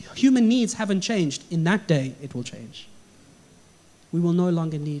changed. Human needs haven't changed. In that day, it will change. We will no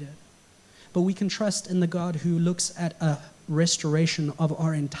longer need it. But we can trust in the God who looks at a restoration of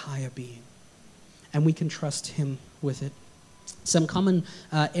our entire being. And we can trust him with it. Some common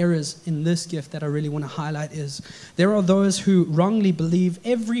errors in this gift that I really want to highlight is there are those who wrongly believe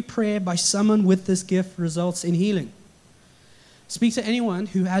every prayer by someone with this gift results in healing. Speak to anyone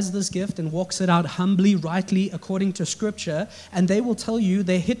who has this gift and walks it out humbly, rightly, according to Scripture, and they will tell you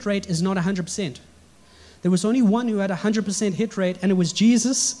their hit rate is not 100%. There was only one who had a 100% hit rate, and it was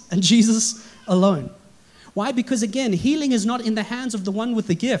Jesus, and Jesus alone. Why? Because again, healing is not in the hands of the one with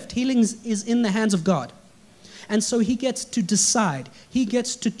the gift. Healing is in the hands of God. And so he gets to decide. He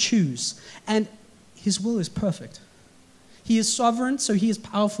gets to choose. And his will is perfect. He is sovereign, so he is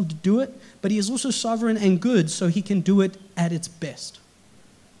powerful to do it, but he is also sovereign and good, so he can do it at its best.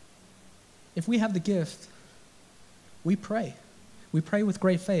 If we have the gift, we pray. We pray with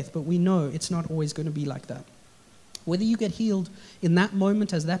great faith, but we know it's not always going to be like that. Whether you get healed in that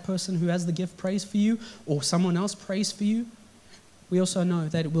moment as that person who has the gift prays for you, or someone else prays for you, we also know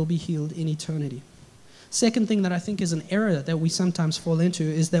that it will be healed in eternity. Second thing that I think is an error that we sometimes fall into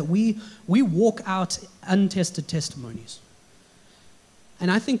is that we walk out untested testimonies. And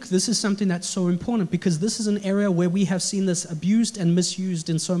I think this is something that's so important because this is an area where we have seen this abused and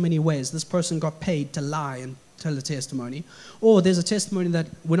misused in so many ways. This person got paid to lie and tell a testimony, or there's a testimony that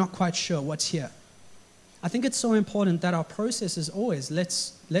we're not quite sure what's here. I think it's so important that our process is always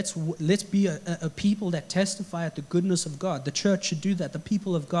let's be a people that testify at the goodness of God. The church should do that. The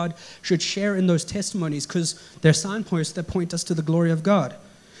people of God should share in those testimonies because they're signposts that point us to the glory of God.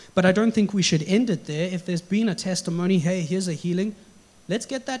 But I don't think we should end it there. If there's been a testimony, hey, here's a healing, let's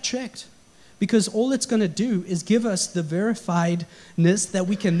get that checked. Because all it's going to do is give us the verifiedness that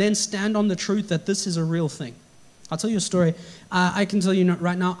we can then stand on the truth that this is a real thing. I'll tell you a story. I can tell you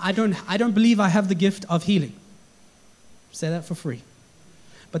right now, I don't believe I have the gift of healing. Say that for free.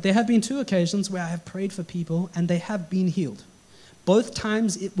 But there have been 2 occasions where I have prayed for people and they have been healed. Both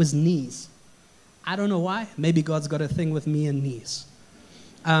times it was knees. I don't know why. Maybe God's got a thing with me and knees.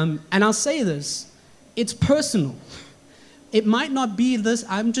 And I'll say this, it's personal. It might not be this,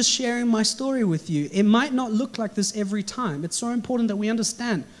 I'm just sharing my story with you. It might not look like this every time. It's so important that we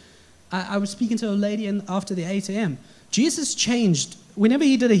understand. I was speaking to a lady after the 8 a.m. Jesus changed. Whenever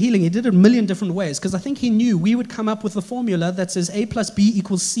he did a healing, he did it a million different ways because I think he knew we would come up with a formula that says A plus B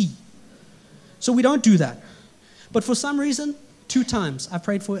equals C. So we don't do that. But for some reason, 2 times I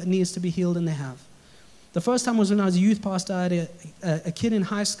prayed for knees to be healed and they have. The first time was when I was a youth pastor. I had a kid in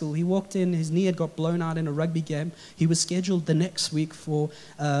high school. He walked in, his knee had got blown out in a rugby game. He was scheduled the next week for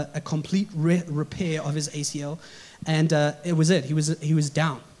a complete repair of his ACL. And it was it. He was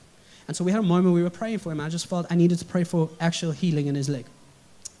down. And so we had a moment we were praying for him. I just felt I needed to pray for actual healing in his leg.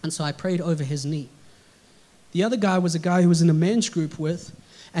 And so I prayed over his knee. The other guy was a guy who was in a men's group with,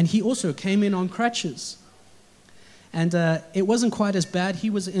 and he also came in on crutches. And it wasn't quite as bad. He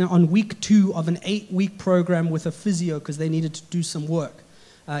was on week 2 of an 8-week program with a physio because they needed to do some work.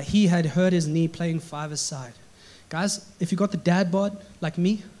 He had hurt his knee playing 5-a-side. Guys, if you got the dad bod like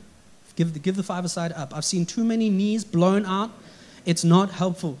me, give the 5-a-side up. I've seen too many knees blown out. It's not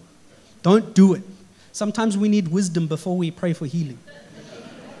helpful. Don't do it. Sometimes we need wisdom before we pray for healing.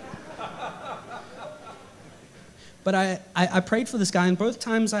 But I prayed for this guy, and both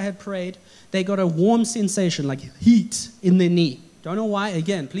times I had prayed, they got a warm sensation, like heat in their knee. Don't know why.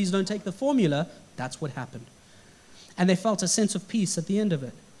 Again, please don't take the formula. That's what happened. And they felt a sense of peace at the end of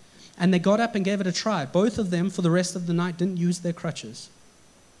it. And they got up and gave it a try. Both of them, for the rest of the night, didn't use their crutches.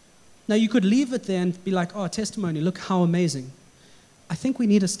 Now, you could leave it there and be like, oh, testimony, look how amazing. I think we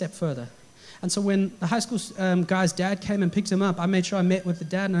need a step further. And so when the high school guy's dad came and picked him up, I made sure I met with the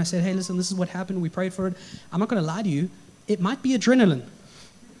dad and I said, hey, listen, this is what happened. We prayed for it. I'm not going to lie to you. It might be adrenaline.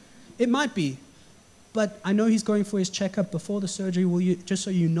 It might be. But I know he's going for his checkup before the surgery. Will you, just so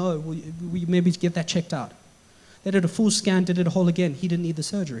you know, will you maybe get that checked out? They did a full scan, did it a whole again. He didn't need the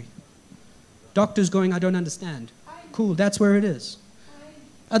surgery. Doctor's going, I don't understand. Cool, that's where it is.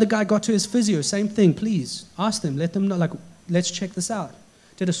 Other guy got to his physio, same thing, please. Ask them, let them know, like, let's check this out.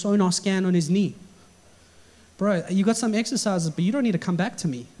 Did a sonar scan on his knee. Bro, you got some exercises, but you don't need to come back to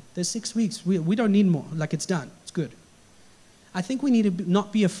me. There's 6 weeks. We don't need more. Like, it's done. It's good. I think we need to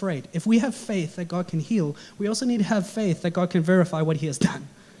not be afraid. If we have faith that God can heal, we also need to have faith that God can verify what he has done.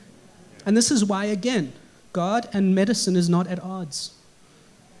 And this is why, again, God and medicine is not at odds.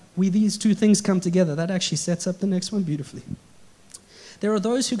 These two things come together. That actually sets up the next one beautifully. There are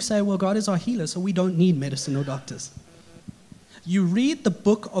those who say, well, God is our healer, so we don't need medicine or doctors. You read the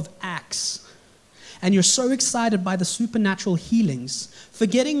book of Acts, and you're so excited by the supernatural healings,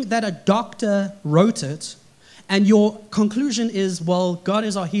 forgetting that a doctor wrote it, and your conclusion is, well, God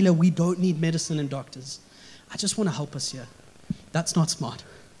is our healer, we don't need medicine and doctors. I just want to help us here. That's not smart.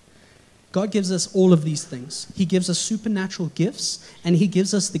 God gives us all of these things. He gives us supernatural gifts, and he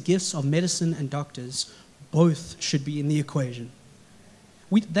gives us the gifts of medicine and doctors. Both should be in the equation.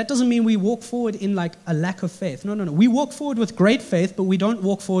 That doesn't mean we walk forward in like a lack of faith. No. We walk forward with great faith, but we don't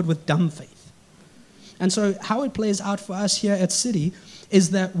walk forward with dumb faith. And so how it plays out for us here at City is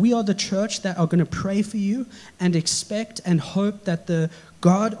that we are the church that are going to pray for you and expect and hope that the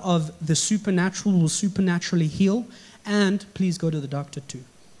God of the supernatural will supernaturally heal, and please go to the doctor too.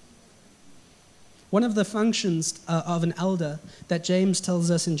 One of the functions of an elder that James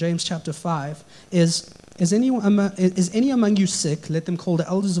tells us in James chapter 5 is any among you sick? Let them call the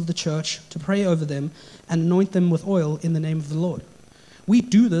elders of the church to pray over them and anoint them with oil in the name of the Lord. We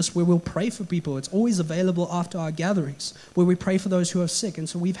do this where we'll pray for people. It's always available after our gatherings where we pray for those who are sick. And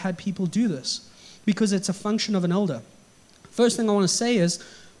so we've had people do this because it's a function of an elder. First thing I want to say is,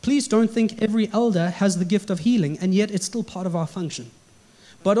 please don't think every elder has the gift of healing, and yet it's still part of our function.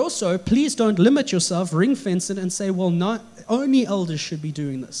 But also, please don't limit yourself, ring fence it, and say, well, not only elders should be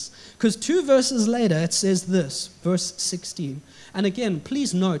doing this. Because 2 verses later, it says this, verse 16. And again,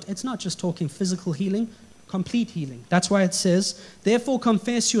 please note, it's not just talking physical healing, complete healing. That's why it says, therefore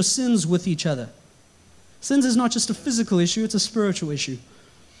confess your sins with each other. Sins is not just a physical issue, it's a spiritual issue.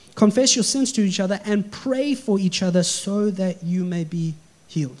 Confess your sins to each other and pray for each other so that you may be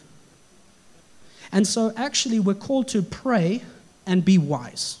healed. And so actually, we're called to pray and be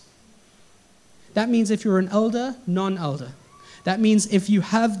wise. That means if you're an elder, non-elder. That means if you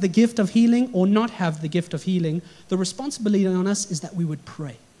have the gift of healing or not have the gift of healing, the responsibility on us is that we would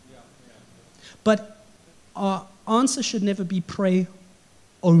pray. But our answer should never be pray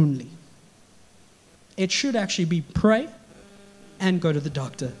only. It should actually be pray and go to the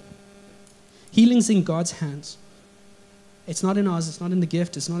doctor. Healing's in God's hands. It's not in ours, it's not in the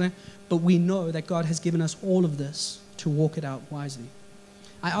gift, but we know that God has given us all of this to walk it out wisely.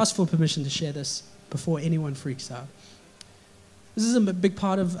 I asked for permission to share this before anyone freaks out. This is a big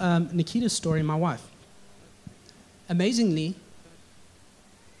part of Nikita's story, my wife. Amazingly,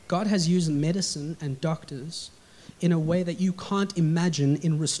 God has used medicine and doctors in a way that you can't imagine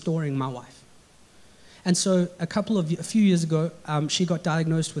in restoring my wife. And so a few years ago, she got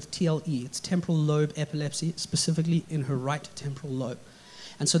diagnosed with TLE. It's temporal lobe epilepsy, specifically in her right temporal lobe.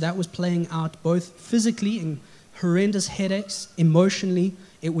 And so that was playing out both physically in horrendous headaches, emotionally,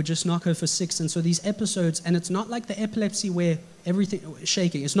 it would just knock her for 6. And so these episodes, and it's not like the epilepsy where everything is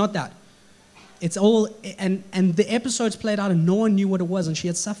shaking. It's not that. It's all, and the episodes played out and no one knew what it was, and she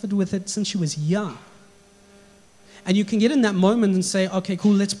had suffered with it since she was young. And you can get in that moment and say, okay,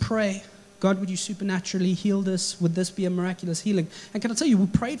 cool, let's pray. God, would you supernaturally heal this? Would this be a miraculous healing? And can I tell you, we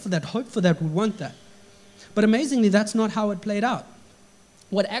prayed for that, hoped for that, we want that. But amazingly, that's not how it played out.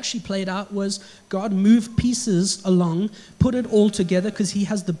 What actually played out was God moved pieces along, put it all together, because he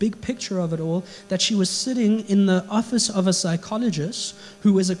has the big picture of it all, that she was sitting in the office of a psychologist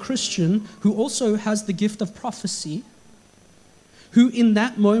who is a Christian, who also has the gift of prophecy, who in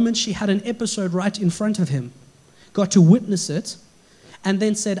that moment she had an episode right in front of him, got to witness it, and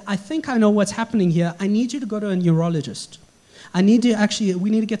then said, I think I know what's happening here. I need you to go to a neurologist. We need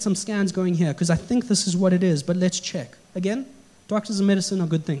to get some scans going here, because I think this is what it is, but let's check. Again, doctors and medicine are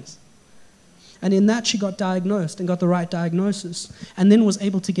good things. And in that, she got diagnosed and got the right diagnosis, and then was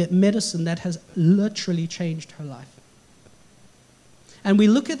able to get medicine that has literally changed her life. And we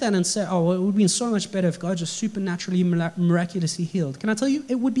look at that and say, oh, well, it would have been so much better if God just supernaturally, miraculously healed. Can I tell you,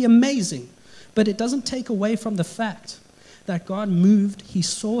 it would be amazing. But it doesn't take away from the fact that God moved, he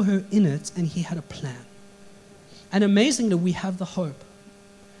saw her in it, and he had a plan. And amazingly, we have the hope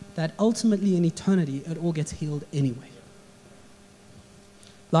that ultimately in eternity, it all gets healed anyway.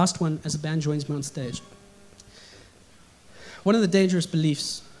 Last one, as the band joins me on stage. One of the dangerous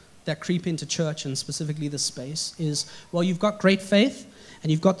beliefs that creep into church, and specifically this space, is, well, you've got great faith,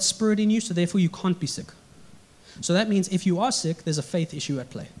 and you've got the Spirit in you, so therefore you can't be sick. So that means if you are sick, there's a faith issue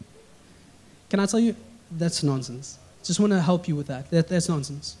at play. Can I tell you, that's nonsense. Just want to help you with that. That's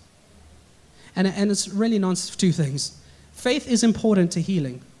nonsense. And it's really nonsense for two things. Faith is important to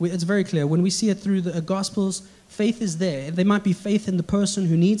healing. It's very clear. When we see it through the Gospels, faith is there. There might be faith in the person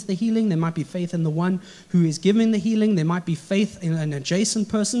who needs the healing. There might be faith in the one who is giving the healing. There might be faith in an adjacent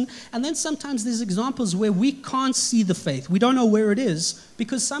person. And then sometimes there's examples where we can't see the faith. We don't know where it is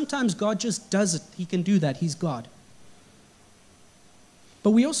because sometimes God just does it. He can do that. He's God. But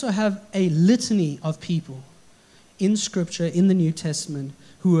we also have a litany of people in Scripture, in the New Testament,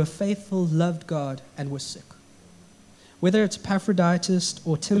 who were faithful, loved God, and were sick. Whether it's Epaphroditus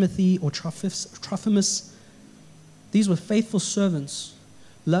or Timothy or Trophimus, these were faithful servants,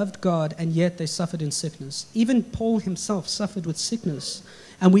 loved God, and yet they suffered in sickness. Even Paul himself suffered with sickness.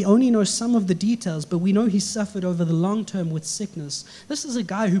 And we only know some of the details, but we know he suffered over the long term with sickness. This is a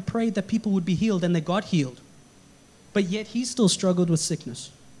guy who prayed that people would be healed, and they got healed. But yet he still struggled with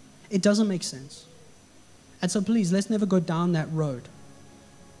sickness. It doesn't make sense. And so please, let's never go down that road.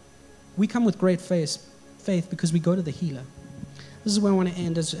 We come with great faith because we go to the healer. This is where I want to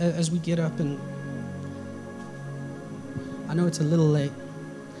end as we get up, and I know it's a little late.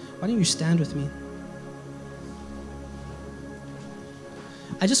 Why don't you stand with me?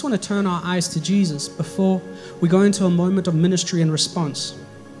 I just want to turn our eyes to Jesus before we go into a moment of ministry and response.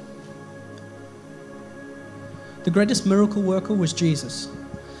 The greatest miracle worker was Jesus.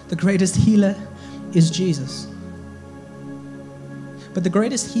 The greatest healer is Jesus. But the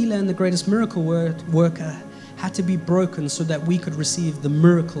greatest healer and the greatest miracle worker had to be broken so that we could receive the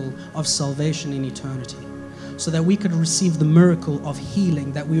miracle of salvation in eternity. So that we could receive the miracle of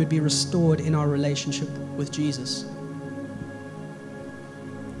healing, that we would be restored in our relationship with Jesus.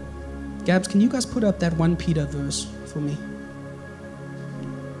 Gabs, can you guys put up that 1 Peter verse for me?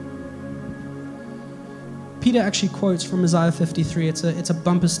 Peter actually quotes from Isaiah 53. It's a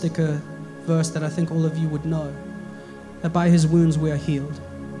bumper sticker verse that I think all of you would know. That by his wounds we are healed.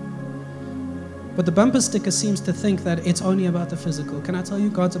 But the bumper sticker seems to think that it's only about the physical. Can I tell you,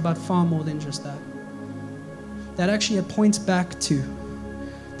 God's about far more than just that. That actually it points back to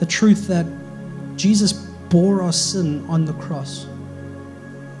the truth that Jesus bore our sin on the cross,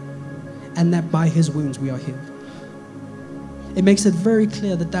 and that by his wounds we are healed. It makes it very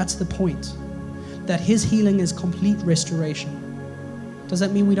clear that that's the point. That his healing is complete restoration. Does that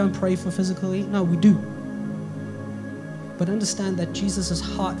mean we don't pray for physical healing? No, we do. But understand that Jesus'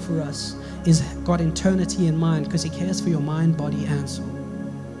 heart for us is got eternity in mind because he cares for your mind, body, and soul.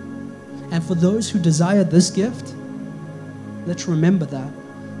 And for those who desire this gift, let's remember that.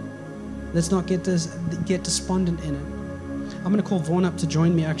 Let's not get despondent in it. I'm going to call Vaughn up to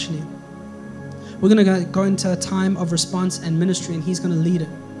join me, actually. We're going to go into a time of response and ministry, and he's going to lead it.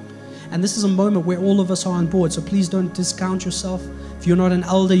 And this is a moment where all of us are on board, so please don't discount yourself. If you're not an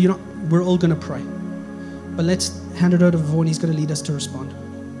elder, we're all going to pray. But let's hand it over to Vaughn. He's going to lead us to respond.